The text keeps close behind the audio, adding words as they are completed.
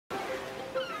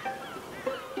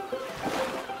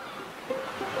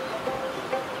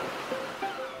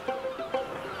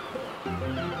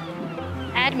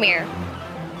admire.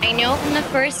 I know from the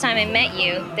first time I met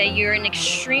you that you're an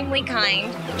extremely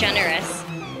kind, generous,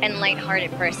 and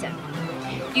lighthearted person.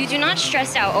 You do not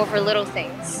stress out over little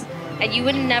things, and you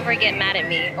would never get mad at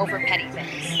me over petty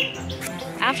things.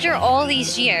 After all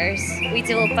these years, we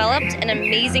developed an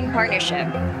amazing partnership.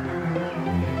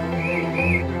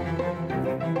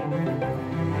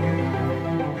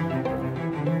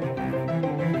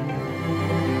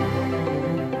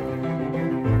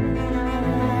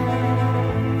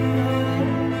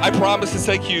 I promise to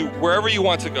take you wherever you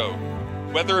want to go,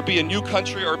 whether it be a new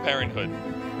country or parenthood.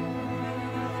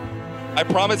 I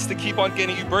promise to keep on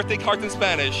getting you birthday cards in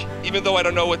Spanish, even though I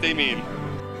don't know what they mean.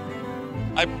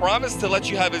 I promise to let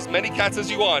you have as many cats as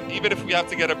you want, even if we have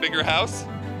to get a bigger house.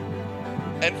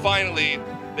 And finally,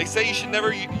 they say you should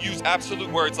never use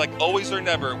absolute words like always or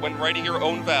never when writing your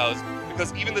own vows,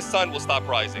 because even the sun will stop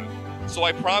rising. So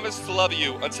I promise to love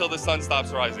you until the sun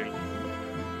stops rising.